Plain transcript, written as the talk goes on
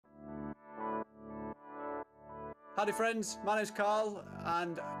Howdy friends, my name's Carl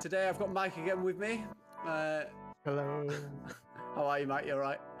and today I've got Mike again with me. Hello. How are you, Mike? You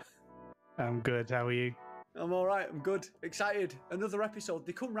alright? I'm good. How are you? I'm alright, I'm good. Excited. Another episode.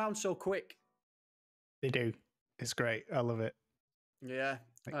 They come round so quick. They do. It's great. I love it. Yeah.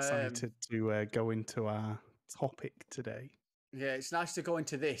 Excited to go into our topic today. Yeah, it's nice to go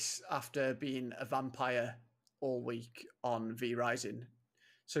into this after being a vampire all week on V Rising.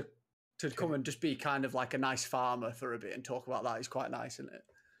 So to come and just be kind of like a nice farmer for a bit and talk about that is quite nice, isn't it?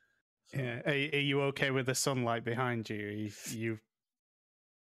 So, Yeah. Are you okay with the sunlight behind you? You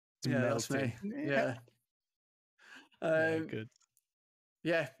yeah, that's me. Yeah. Good.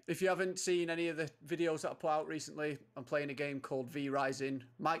 Yeah, if you haven't seen any of the videos that I put out recently, I'm playing a game called V Rising.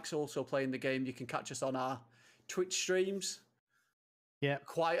 Mike's also playing the game. You can catch us on our Twitch streams. Yeah.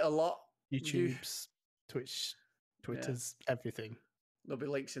 Quite a lot. YouTube's, Twitch, Twitter's, everything. There'll be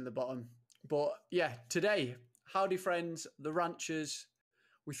links in the bottom. But yeah, today, howdy friends, the ranchers.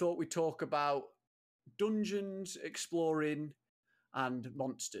 We thought we'd talk about dungeons, exploring, and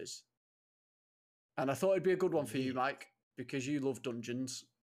monsters. And I thought it'd be a good one for you, Mike, because you love dungeons.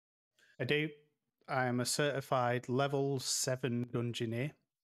 I do. I am a certified level 7 dungeoneer.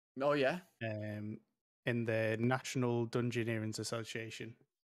 Oh, yeah? In the National Dungeoneering Association.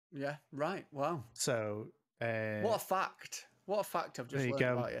 Yeah, right. Wow. So... what a fact. What a fact I've just learned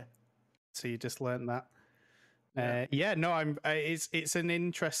about you. So you just learned that. Yeah. It's an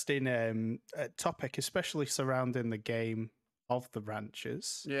interesting topic, especially surrounding the game of the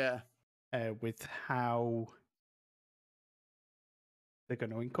ranchers. Yeah. With how they're going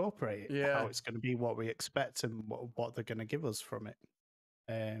to incorporate it, how it's going to be what we expect and what they're going to give us from it.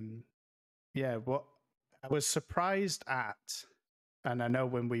 What I was surprised at, and I know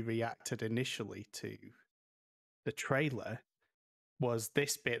when we reacted initially to the trailer, was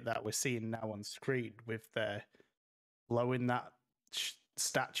this bit that we're seeing now on screen with the blowing that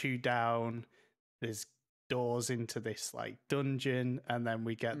statue down. There's doors into this like dungeon, and then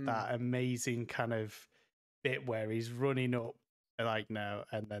we get that amazing kind of bit where he's running up like no,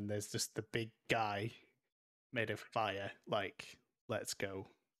 and then there's just the big guy made of fire. Like, let's go.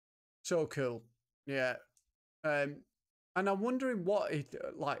 So cool. Yeah. And I'm wondering what it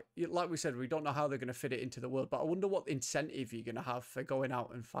like we said, we don't know how they're going to fit it into the world, but I wonder what incentive you're going to have for going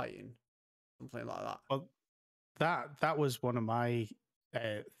out and fighting, something like that. Well, that was one of my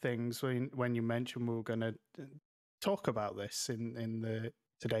things when you mentioned we were going to talk about this in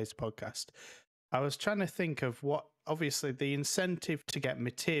today's podcast. I was trying to think of what, obviously, the incentive to get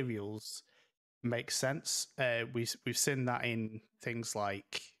materials makes sense. We've seen that in things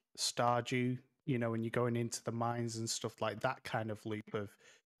like Stardew. You know, when you're going into the mines and stuff like that kind of loop of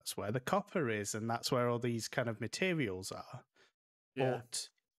that's where the copper is and that's where all these kind of materials are. Yeah. But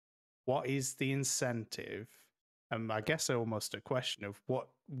what is the incentive? And I guess almost a question of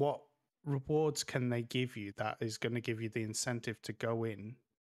what rewards can they give you that is going to give you the incentive to go in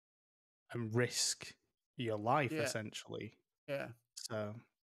and risk your life, essentially. Yeah. So.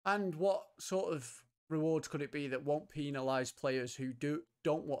 And what sort of rewards could it be that won't penalize players who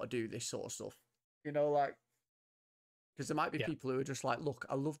don't want to do this sort of stuff? You know, like, because there might be people who are just like, look,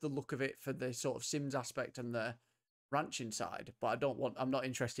 I love the look of it for the sort of Sims aspect and the ranching side, but I'm not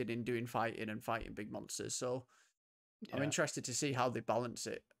interested in doing fighting and fighting big monsters. So I'm interested to see how they balance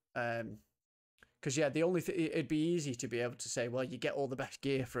it. Because the only thing, it'd be easy to be able to say, well, you get all the best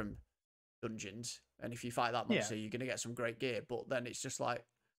gear from dungeons, and if you fight that monster, you're going to get some great gear. But then it's just like,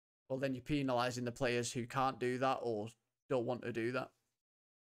 well, then you're penalizing the players who can't do that or don't want to do that.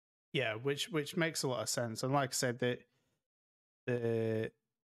 Yeah, which makes a lot of sense. And like I said, the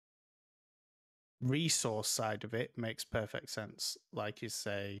resource side of it makes perfect sense. Like you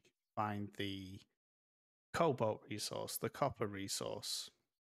say, find the cobalt resource, the copper resource.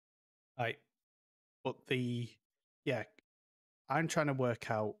 But I'm trying to work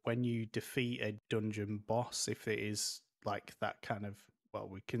out when you defeat a dungeon boss, if it is like that kind of, well,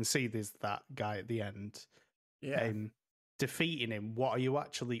 we can see there's that guy at the end. Yeah. Defeating him, what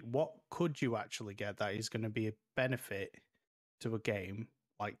could you actually get that is going to be a benefit to a game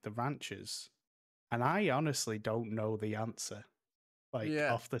like the Ranchers? And I honestly don't know the answer,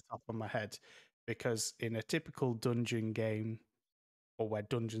 off the top of my head, because in a typical dungeon game or where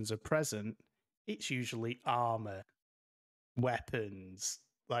dungeons are present, it's usually armor, weapons,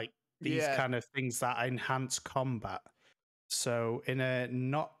 like these kind of things that enhance combat. So in a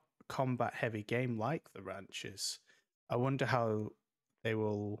not combat heavy game like the Ranchers, I wonder how they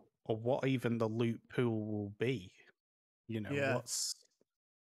will, or what even the loot pool will be. You know,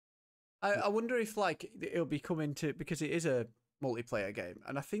 I wonder if like it'll be coming to, because it is a multiplayer game,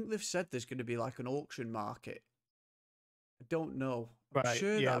 and I think they've said there's going to be like an auction market I don't know. I'm Right.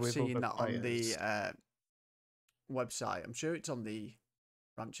 sure that Yeah, I've with seen other that on the players. website. I'm sure it's on the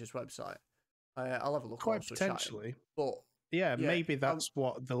ranch's website. I'll have a look Quite whilst we're chatting. potentially. But Yeah, yeah, maybe that's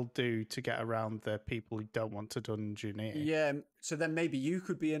what they'll do to get around the people who don't want to dungeoneer. yeah. So then maybe you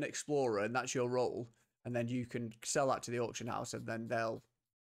could be an explorer, and that's your role, and then you can sell that to the auction house, and then they'll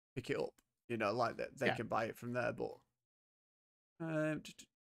pick it up. You know, like that they Yeah. can buy it from there. But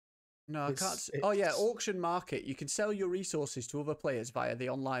no, I can't. It's Oh yeah, auction market. You can sell your resources to other players via the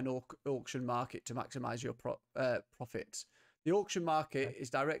online auction market to maximize your profits. The auction market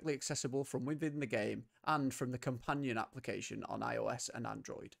is directly accessible from within the game and from the companion application on iOS and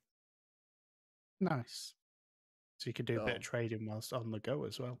Android. nice. So you could do a bit of So trading whilst on the go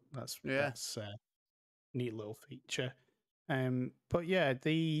as well. That's yeah, neat little feature. But yeah,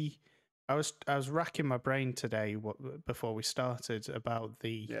 I was racking my brain today before we started about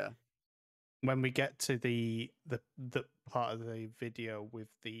yeah, when we get to the part of the video with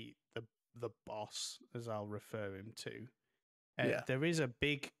the boss, as I'll refer him to. yeah, There is a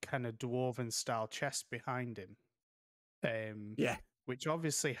big kind of dwarven style chest behind him, yeah, which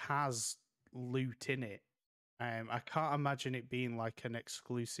obviously has loot in it. I can't imagine it being like an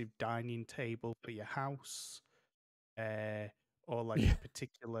exclusive dining table for your house, or like yeah, a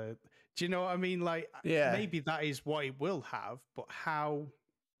particular. Do you know what I mean? Like yeah, maybe that is what it will have, but how?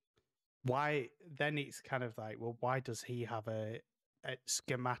 Why? Then it's kind of like, well, why does he have a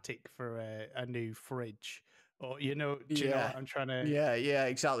schematic for a new fridge? Or do you know yeah. what I'm trying to? Yeah, yeah,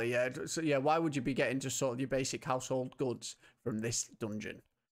 exactly. Yeah. So yeah, why would you be getting just sort of your basic household goods from this dungeon?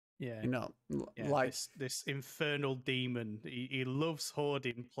 Yeah, You know, yeah. like This infernal demon. He loves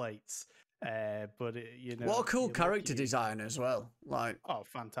hoarding plates. But what a cool you look at character you. design as well. Like Oh,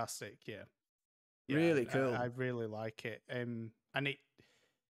 fantastic! Yeah, yeah. really I cool. really like it. And it,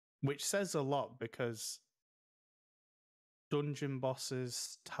 which says a lot because dungeon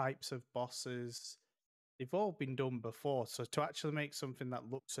bosses, types of bosses, they've all been done before. So to actually make something that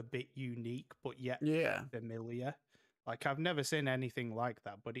looks a bit unique but yet Yeah, familiar, like I've never seen anything like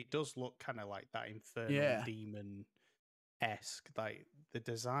that. But it does look kind of like that infernal yeah, demon esque. Like the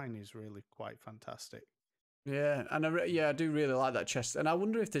design is really quite fantastic. yeah. And yeah, I do really like that chest. And I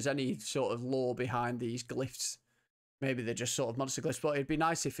wonder if there's any sort of lore behind these glyphs. Maybe they're just sort of monster glyphs, but it'd be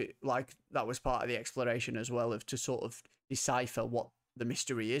nice if it like that was part of the exploration as well, of to sort of decipher what the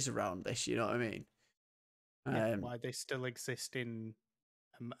mystery is around this. You know what I mean? Yeah, Um, why they still exist in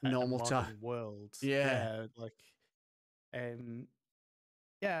a normal time. modern world. Yeah, Yeah, like um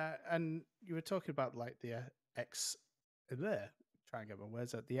yeah, and you were talking about like the there, try and get my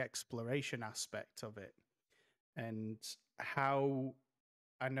words out, the exploration aspect of it, and how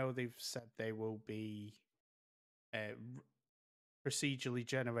I know they've said they will be procedurally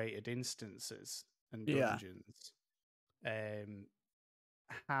generated instances and yeah, dungeons. Um,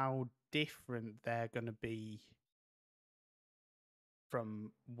 how different they're going to be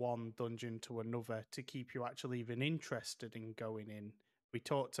from one dungeon to another to keep you actually even interested in going in. We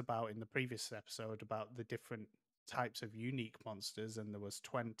talked about in the previous episode about the different types of unique monsters, and there was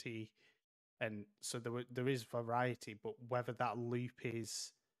 20, and so there is variety, but whether that loop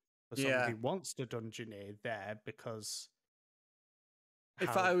is for someone yeah. who wants to dungeoneer there, because If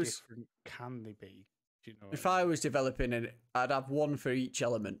how I was different can they be? Do you know what if I I mean? was developing it, I'd have one for each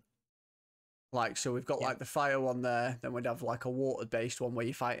element. Like, so we've got Yeah, like the fire one there, then we'd have like a water based one where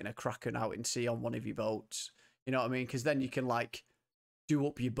you're fighting a kraken out in sea on one of your boats. You know what I mean? Because then you can like do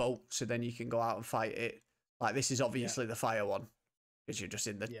up your boat, so then you can go out and fight it. Like, this is yeah, obviously the fire one because you're just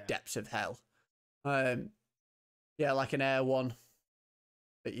in the yeah, depths of hell. Yeah, like an air one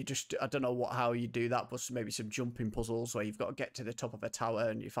that you just, I don't know how you do that, but maybe some jumping puzzles where you've got to get to the top of a tower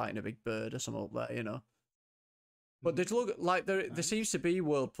and you're fighting a big bird or something up there, you know. But there's look like there seems nice. to be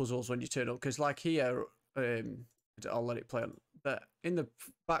world puzzles when you turn up, because like here, I'll let it play on. But in the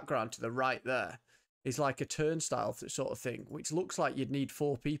background to the right there is like a turnstile sort of thing, which looks like you'd need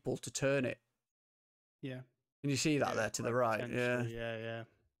 4 people to turn it. Yeah, Can you see that yeah, there to the quite right? Yeah. potentially. Yeah, yeah.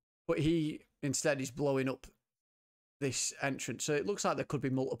 But he instead is blowing up this entrance, so it looks like there could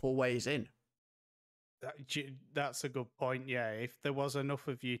be multiple ways in. That's a good point. Yeah, if there was enough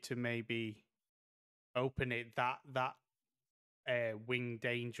of you to maybe open it, that winged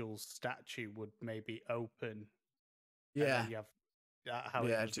angel statue would maybe open, and Yeah, then you have how it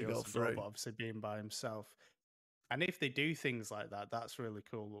yeah, to go reveals the door, through. but obviously being by himself. And if they do things like that, that's really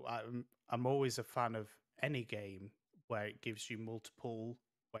cool. I'm always a fan of any game where it gives you multiple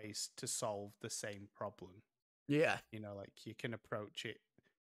ways to solve the same problem. Yeah, Like you can approach it,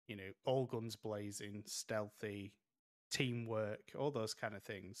 all guns blazing, stealthy, teamwork, all those kind of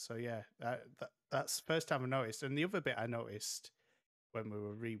things. So yeah, that's the first time I noticed. And the other bit I noticed when we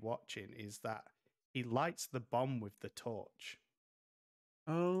were rewatching is that he lights the bomb with the torch.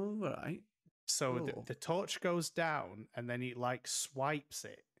 Oh, right. So Cool. the torch goes down, and then he like swipes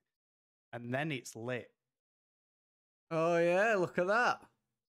it, and then it's lit. Oh yeah, look at that.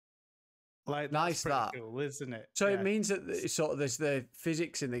 Like Nice, that's pretty that. cool, isn't it? So it means that it's sort of there's the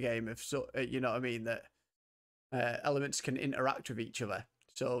physics in the game of you know what I mean, that elements can interact with each other.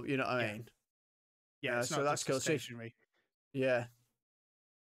 So you know what I mean. Yeah, it's so not that's just cool. stationary. Yeah.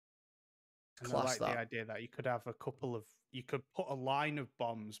 And I like the idea that you could have you could put a line of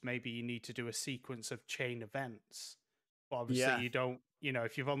bombs. Maybe you need to do a sequence of chain events. But obviously you don't,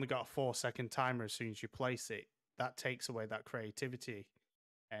 if you've only got a 4-second timer as soon as you place it, that takes away that creativity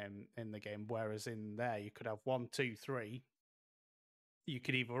in the game. Whereas in there, you could have 1, 2, 3. You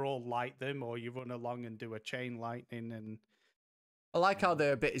could either all light them or you run along and do a chain lightning. And I like how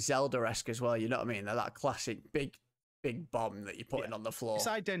they're a bit Zelda-esque as well. You know what I mean? They're that classic big bomb that you're putting on the floor. It's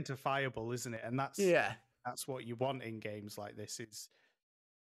identifiable, isn't it? And that's what you want in games like this. Is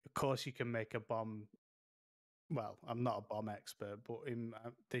of course you can make a bomb. Well, I'm not a bomb expert, but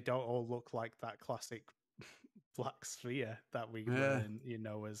they don't all look like that classic black sphere that we learn,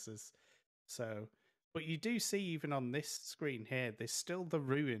 as so. But you do see even on this screen here, there's still the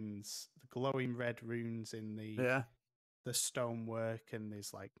ruins, the glowing red runes in the stonework, and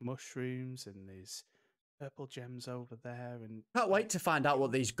there's like mushrooms and there's purple gems over there. And can't wait to find out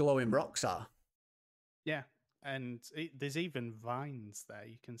what these glowing rocks are. Yeah, and there's even vines there.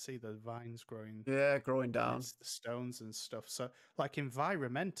 You can see the vines growing. Yeah, growing down the stones and stuff. So, like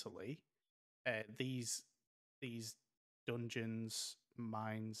environmentally, these dungeons,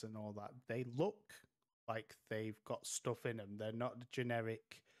 mines, and all that, they look like they've got stuff in them. They're not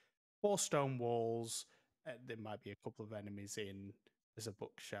generic 4 stone walls. There might be a couple of enemies in. There's a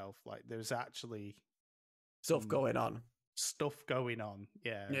bookshelf. Like there's actually stuff going on.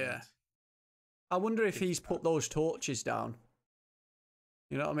 Yeah. Yeah. I wonder if he's put those torches down.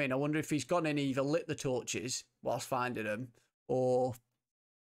 You know what I mean? I wonder if he's gone and either lit the torches whilst finding them, or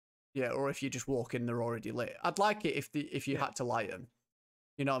if you just walk in, they're already lit. I'd like it if you had to light them.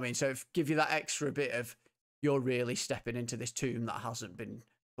 You know what I mean? So give you that extra bit of you're really stepping into this tomb that hasn't been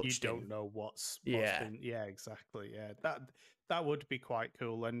touched. You don't know what's been. Yeah, exactly. Yeah, that would be quite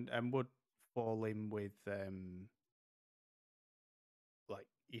cool, and would fall in with like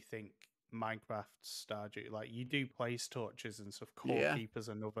you think Minecraft, Stardew, like you do place torches and stuff. Core Keeper's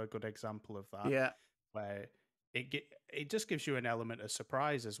another good example of that. Yeah, where it just gives you an element of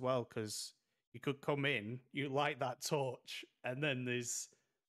surprise as well, because you could come in, you light that torch, and then there's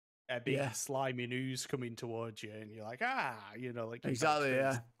a big slimy ooze coming towards you, and you're like, like exactly,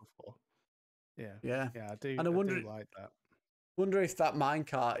 before. Yeah, I do. And I do like that. Wonder if that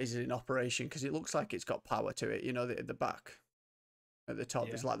minecart is in operation, because it looks like it's got power to it. You know, at the back, at the top,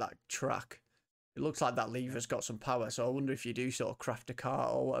 there's like that track. It looks like that lever's got some power. So I wonder if you do sort of craft a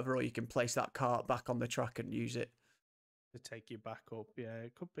cart or whatever, or you can place that cart back on the track and use it to take you back up. Yeah,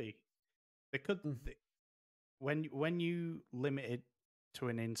 it could be. They could. When you limit it to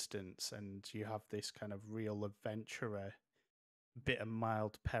an instance and you have this kind of real adventurer bit of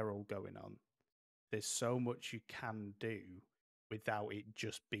mild peril going on, there's so much you can do without it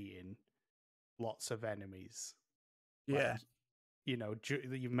just being lots of enemies. Yeah.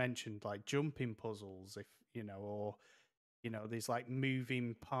 You mentioned like jumping puzzles, or there's like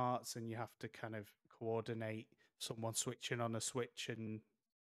moving parts and you have to kind of coordinate someone switching on a switch, and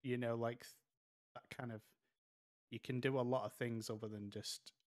like that kind of, you can do a lot of things other than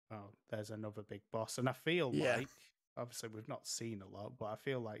just, there's another big boss. And I feel like, obviously we've not seen a lot, but I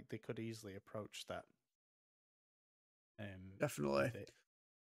feel like they could easily approach that. Definitely.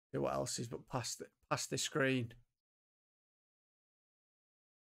 See what else is but past the screen.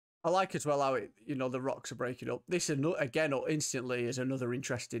 I like as well how it, the rocks are breaking up. This again instantly is another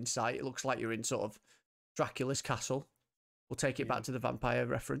interesting sight. It looks like you're in sort of Dracula's castle. We'll take it back to the vampire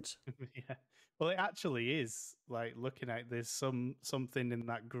reference. Yeah. Well, it actually is. Like looking at, there's something in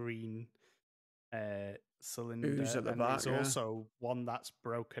that green cylinder, ooze at the and back, there's also one that's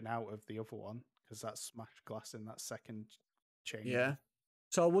broken out of the other one, because that's smashed glass in that second chamber. Yeah.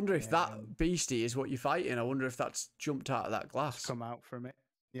 So I wonder if that beastie is what you're fighting. I wonder if that's jumped out of that glass. It's come out from it.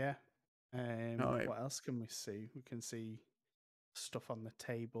 Yeah. What else can we see? We can see stuff on the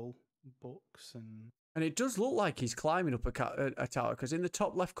table, books, and it does look like he's climbing up a tower, because in the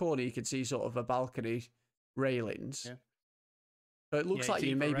top left corner you can see sort of a balcony railings. Yeah. So it looks like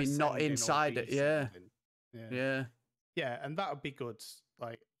you're maybe not inside it. Yeah. Yeah, and that would be good.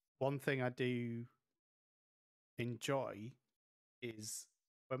 Like one thing I do enjoy is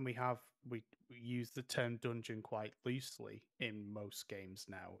when we use the term dungeon quite loosely in most games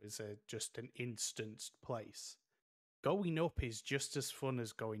now, is just an instanced place. Going up is just as fun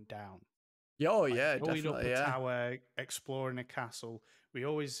as going down. Oh Like, yeah, going up definitely. a Yeah. tower, exploring a castle. We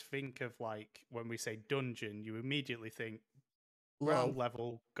always think of, like, when we say dungeon, you immediately think ground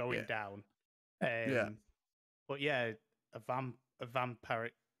level going down. Yeah. But yeah, a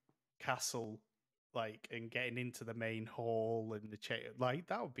vampiric castle, like, and getting into the main hall and like,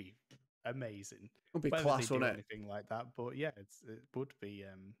 that would be amazing. Would be Whether class, they do wouldn't it? anything like that, but yeah, it would be.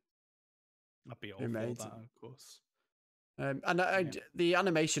 I'd be all for that, of course. And the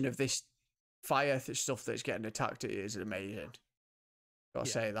animation of this fire stuff that's getting attacked is amazing. Gotta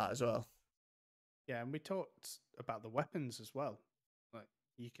say that as well. Yeah, and we talked about the weapons as well. Like,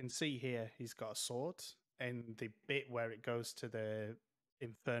 you can see here, he's got a sword, and the bit where it goes to the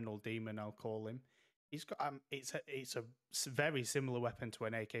infernal demon, I'll call him. He's got it's a very similar weapon to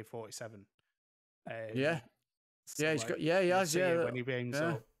an AK-47. Yeah, so, he's like, got he has when he aims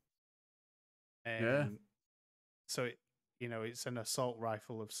up. So it's an assault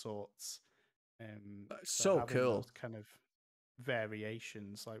rifle of sorts. So having cool. those kind of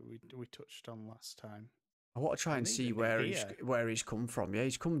variations, like we touched on last time. I want to try and see where he's come from. Yeah,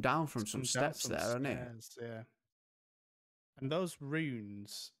 he's come down from some steps there, hasn't he? Yeah. And those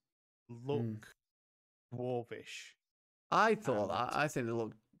runes look dwarvish. I thought that. I think they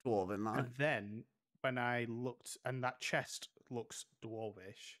look dwarven. Like. And then when I looked, and that chest looks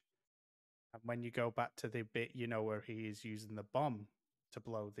dwarvish. And when you go back to the bit, where he is using the bomb to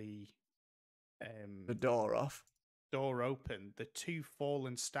blow the door off. Door open, the two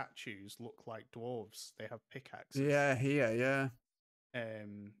fallen statues look like dwarves. They have pickaxes. Yeah, here, yeah.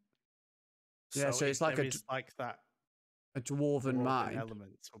 So it's like that. A dwarven mind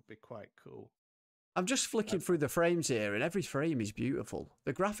elements would be quite cool. I'm just flicking through the frames here, and every frame is beautiful.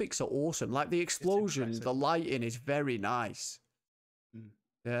 The graphics are awesome. Like the explosion, the lighting is very nice.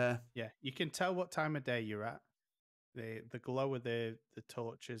 Yeah. Yeah, you can tell what time of day you're at. The glow of the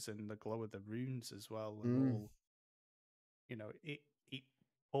torches and the glow of the runes as well are all. It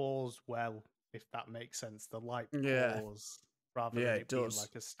pours well, if that makes sense. The light pours rather than it being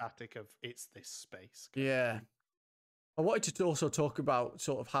like a static of it's this space. I wanted to also talk about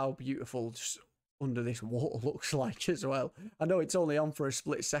sort of how beautiful just under this water looks like as well. I know it's only on for a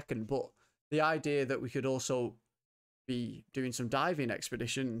split second, but the idea that we could also be doing some diving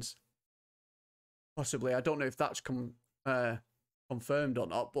expeditions, possibly. I don't know if that's confirmed or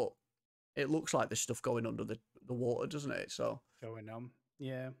not, but it looks like there's stuff going under the water, doesn't it? So going on,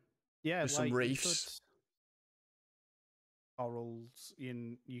 yeah, with some reefs, corals.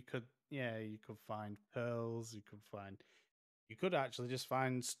 You could find pearls. You could actually just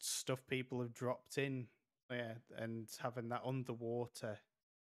find stuff people have dropped in, and having that underwater.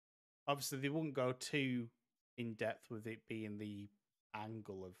 Obviously, they wouldn't go too in depth with it being the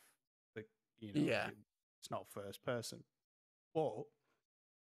angle of the, it's not first person, but.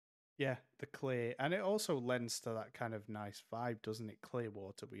 Yeah, the clear, and it also lends to that kind of nice vibe, doesn't it? Clear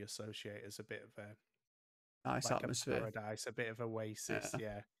water we associate as a bit of a nice atmosphere, a paradise, a bit of oasis.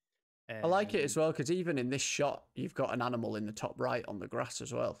 Yeah. I like it as well because even in this shot, you've got an animal in the top right on the grass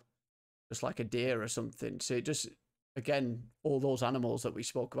as well, just like a deer or something. So it just, again, all those animals that we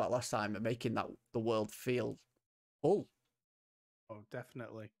spoke about last time are making the world feel full. Oh,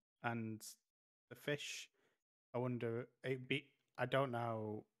 definitely, and the fish. I wonder. I don't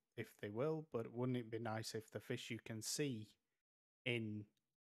know if they will, but wouldn't it be nice if the fish you can see in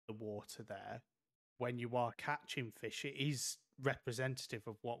the water there, when you are catching fish, it is representative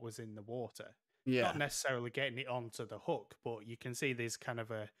of what was in the water. Yeah. Not necessarily getting it onto the hook, but you can see there's kind of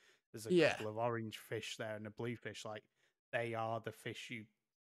there's a couple of orange fish there and a blue fish. Like, they are the fish you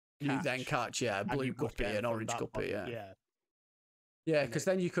then catch, a blue guppy, an orange guppy, Yeah, because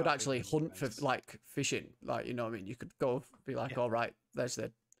then you could actually hunt for like fishing, like, you know what I mean? You could go be like, all right, there's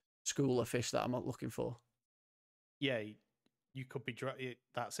the school of fish that I'm not looking for. Yeah, you could be,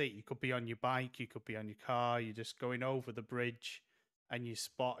 that's it. You could be on your bike, you could be on your car, you're just going over the bridge and you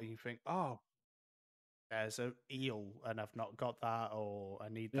spot and you think, oh, there's an eel and I've not got that, or I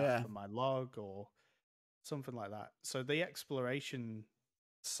need that for my log or something like that. So the exploration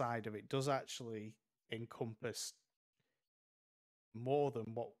side of it does actually encompass more than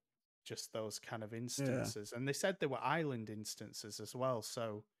what just those kind of instances. And they said there were island instances as well,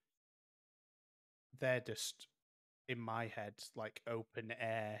 so they're just, in my head, like open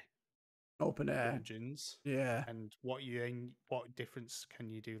air dungeons. And what difference can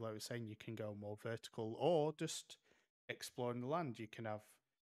you do? Like we're saying, you can go more vertical or just exploring the land. You can have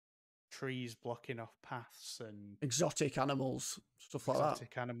trees blocking off paths and exotic animals, stuff like that.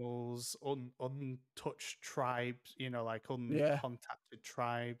 exotic animals, untouched tribes, like Yeah, uncontacted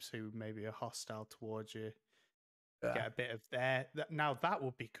tribes who maybe are hostile towards you. yeah, Get a bit of there. Now that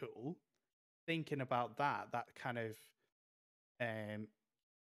would be cool. Thinking about that kind of um,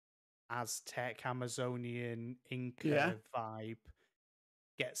 Aztec, Amazonian, yeah. Inca vibe.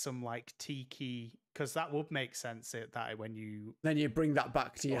 Get some like tiki, because that would make sense. That when you Then you bring that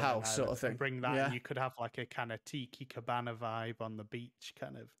back to your on an house, sort island of thing. and bring that, and Yeah, you could have like a kind of tiki cabana vibe on the beach,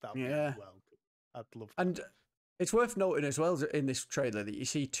 kind of. That'd be yeah. well good. I'd love that. And it's worth noting as well in this trailer that you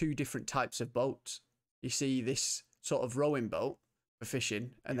see two different types of boats. You see this sort of rowing boat for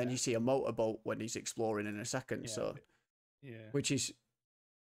fishing, and then you see a motorboat when he's exploring in a second. So, yeah, which is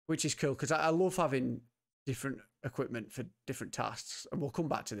cool because I love having different equipment for different tasks, and we'll come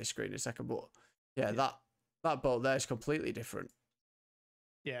back to this screen in a second. But yeah, that boat there is completely different.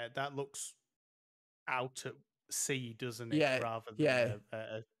 Yeah, that looks out at sea, doesn't it? Yeah, Rather yeah, than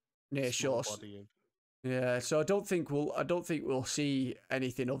a near small shores. body of. Yeah, so I don't think we'll see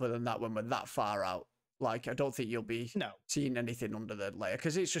anything other than that when we're that far out. Like, I don't think you'll be seeing anything under the layer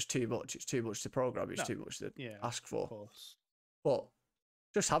because it's just too much. It's too much to program. It's too much to ask for. Of course. But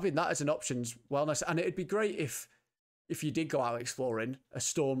just having that as an option's wellness, and it'd be great if you did go out exploring, a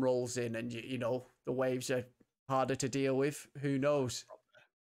storm rolls in, and you know the waves are harder to deal with. Who knows?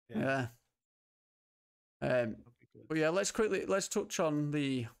 Yeah. But yeah, let's touch on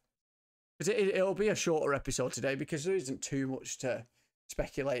the. Because it'll be a shorter episode today because there isn't too much to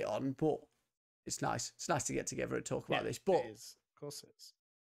speculate on, but it's nice. It's nice to get together and talk about this. But it is. Of course, it is.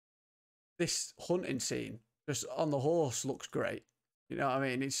 This hunting scene just on the horse looks great. You know what I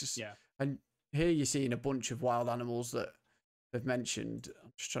mean? It's just and here you're seeing a bunch of wild animals that they've mentioned.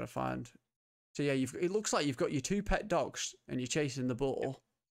 I'm just trying to find. So yeah, it looks like you've got your two pet dogs and you're chasing the boar.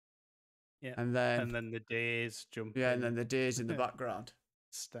 Yeah, and then the deers jumping. Yeah, and then the deers in the background.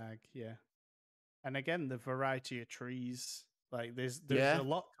 Stag, yeah. And again, the variety of trees. Like there's a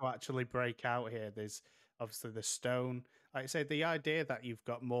lot to actually break out here. There's obviously the stone. Like I say, the idea that you've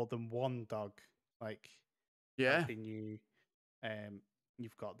got more than one dog, helping you.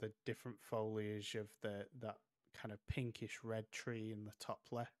 You've got the different foliage of that kind of pinkish red tree in the top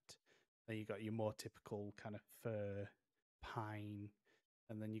left. Then you got your more typical kind of fir, pine,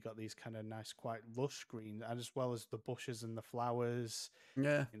 and then you got these kind of nice, quite lush green, and as well as the bushes and the flowers.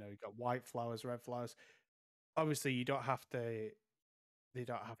 Yeah, you've got white flowers, red flowers. Obviously, they don't have to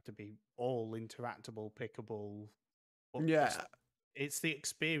be all interactable, pickable. But it's the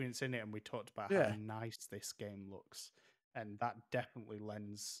experience in it, and we talked about how nice this game looks, and that definitely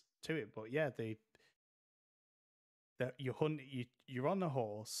lends to it. But yeah, you're on a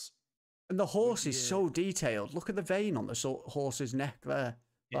horse, and the horse is so detailed. Look at the vein on the horse's neck there.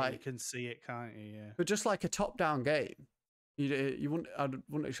 Yeah, you can see it, can't you? Yeah. But just like a top-down game, I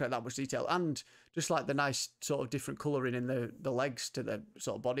wouldn't expect that much detail, and just like the nice sort of different colouring in the legs to the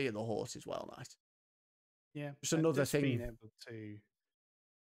sort of body of the horse is well nice. Yeah, just another thing. Being able to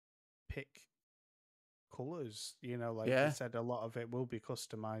pick colours, you said, a lot of it will be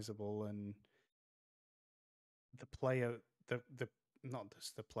customizable, and the player, the not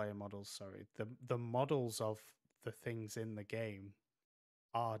just the player models, sorry, the models of the things in the game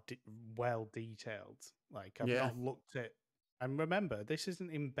are well detailed. Like I've not looked at, and remember, this isn't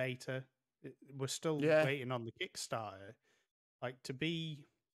in beta. We're still waiting on the Kickstarter. Like to be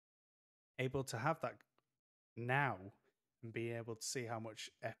able to have that now and be able to see how much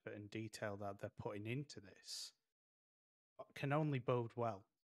effort and detail that they're putting into this can only bode well.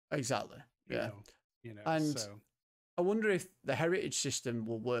 Exactly. Yeah. And so I wonder if the heritage system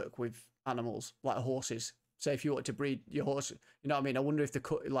will work with animals like horses. Say if you wanted to breed your horse, you know what I mean? I wonder if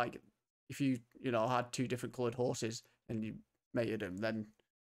if you had two different coloured horses and you mated them, then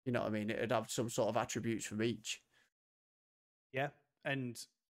you know what I mean? It'd have some sort of attributes from each. Yeah. And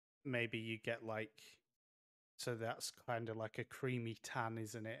maybe you get so that's kind of like a creamy tan,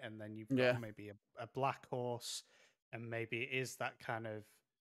 isn't it? And then you've got maybe a black horse, and maybe it is that kind of,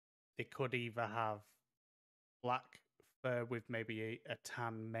 they could either have black fur with maybe a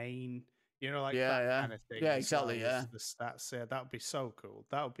tan mane, that kind of thing. Yeah, exactly. Yeah. The stats, that would be so cool.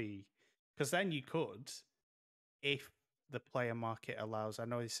 That would be, because then you could, if the player market allows, I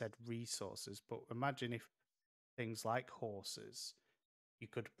know he said resources, but imagine if things like horses, you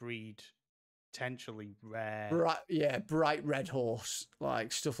could breed potentially rare, bright red horse,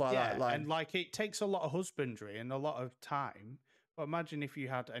 like stuff like that. And it takes a lot of husbandry and a lot of time. But imagine if you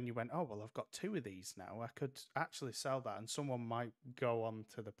had, and you went, oh well, I've got two of these now. I could actually sell that, and someone might go on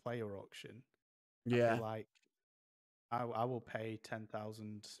to the player auction. Yeah, like I will pay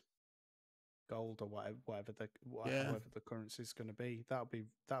 10,000 gold or whatever Yeah. however the currency is going to be. That'd be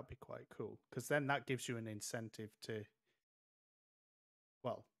quite cool, because then that gives you an incentive to,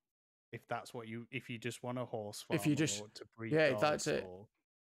 well, if that's what if you just want a horse farm, If you just or to breed yeah, dogs, that's it. or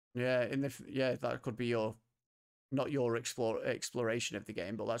Yeah, that could be your not your exploration of the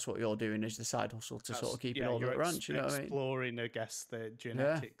game, but that's what you're doing is the side hustle to sort of keep an order at ranch. You know what I mean? Exploring, I guess, the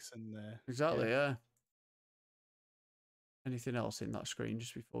genetics and the exactly. Yeah. Anything else in that screen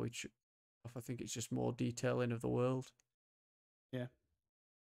just before we off? I think it's just more detailing of the world. Yeah.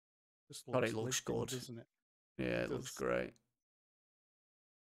 Just God, it looks good, doesn't it? Yeah, it looks great.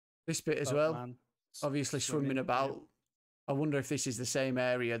 This bit as well, obviously swimming about. Yeah. I wonder if this is the same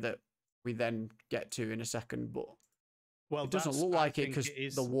area that we then get to in a second, but it doesn't look like it because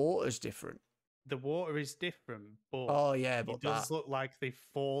the water's different. The water is different, but but it does look like they've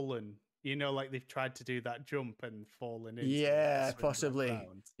fallen. You know, like they've tried to do that jump and fallen into. Yeah, possibly.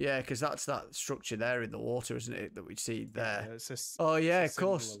 Yeah, because that's that structure there in the water, isn't it? That we see there. Yeah, of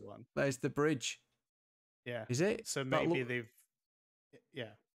course. One. There's the bridge. Yeah. Is it? So maybe they've.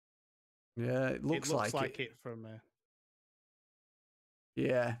 Yeah. Yeah, it looks like it from.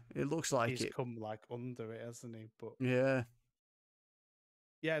 Yeah, it looks like he's come like under it, hasn't he? But yeah.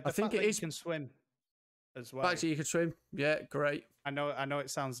 I think it is. You can swim as well. Actually, you can swim. Yeah, great. I know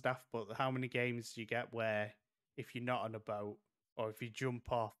it sounds daft, but how many games do you get where if you're not on a boat or if you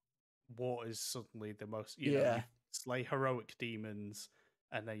jump off, water's suddenly the most, you know, you slay heroic demons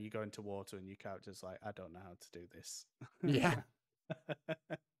and then you go into water and your character's like, I don't know how to do this. Yeah.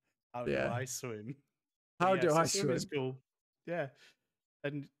 How do I swim? How do I swim? Is cool. Yeah.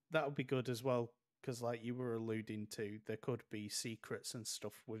 And that'll be good as well, because like you were alluding to, there could be secrets and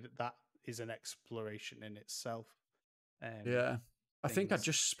stuff with it. That is an exploration in itself. Yeah. I think I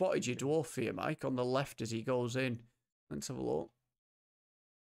just spotted your dwarf here, Mike, on the left as he goes in. Let's have a look.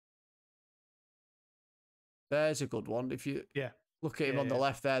 There's a good one. If you look at him on the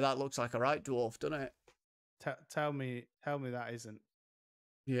left there, that looks like a right dwarf, doesn't it? Tell me that isn't.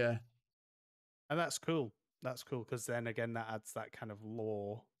 Yeah. And that's cool. That's cool, because then again, that adds that kind of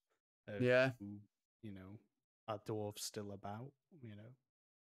lore of, you know, are dwarves still about, you know?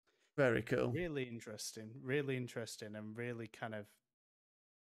 Very cool. Really interesting, and really kind of,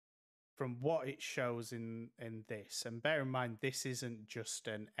 from what it shows in this, and bear in mind, this isn't just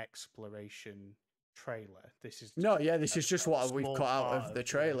an exploration trailer. This is this is just what we've cut out of the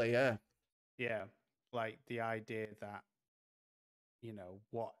trailer. Yeah, like the idea that, you know,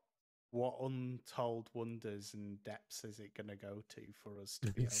 what untold wonders and depths is it going to go to for us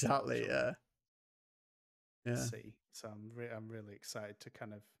to be exactly able to see. So I'm really excited to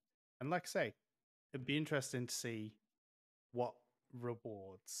kind of, and like I say, it'd be interesting to see what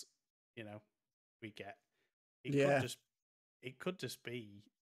rewards, you know, we get. It could just be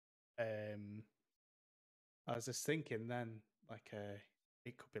I was just thinking then, like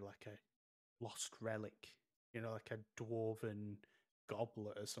it could be like a lost relic, you know, like a dwarven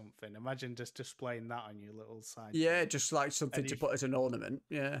goblet or something. Imagine just displaying that on your little side. Yeah, just like something to put as an ornament.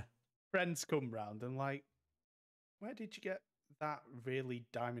 Yeah. Friends come round and like, where did you get that really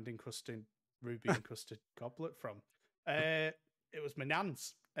diamond encrusted, ruby encrusted goblet from? It was my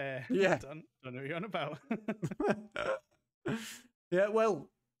nan's. Yeah. Don't know what you're on about. Yeah, well,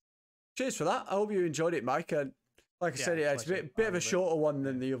 cheers for that. I hope you enjoyed it, Mike. And like I said, it's a bit of a shorter one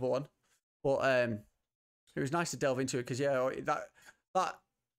than the other one, but it was nice to delve into it because that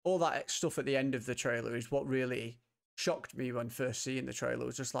all that stuff at the end of the trailer is what really shocked me when first seeing the trailer. It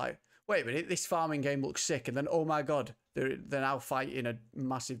was just like, wait a minute, this farming game looks sick, and then oh my god, they're now fighting a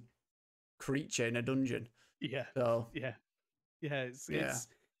massive creature in a dungeon. Yeah. So it's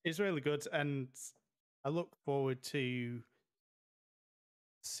really good, and I look forward to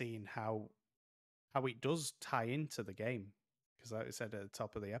seeing how it does tie into the game, because like I said at the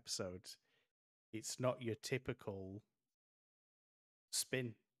top of the episode, it's not your typical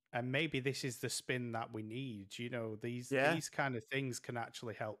spin, and maybe this is the spin that we need. You know, these kind of things can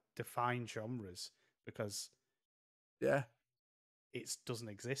actually help define genres, because it doesn't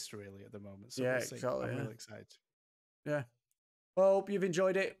exist really at the moment. So exactly. I'm really excited. Yeah. Well, hope you've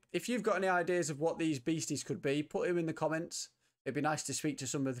enjoyed it. If you've got any ideas of what these beasties could be, put them in the comments. It'd be nice to speak to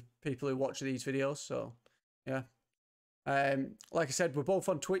some of the people who watch these videos. So, yeah. Like I said, we're both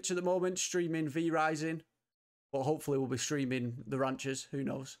on Twitch at the moment, streaming V-Rising. But hopefully we'll be streaming The Ranchers. Who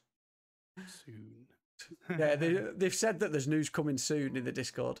knows? Soon. Yeah, they've said that there's news coming soon in the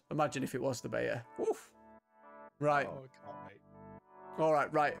Discord. Imagine if it was the beta. Woof. Right. Oh, I can't wait. All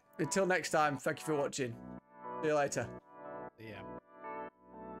right. Until next time, thank you for watching. See you later. Yeah.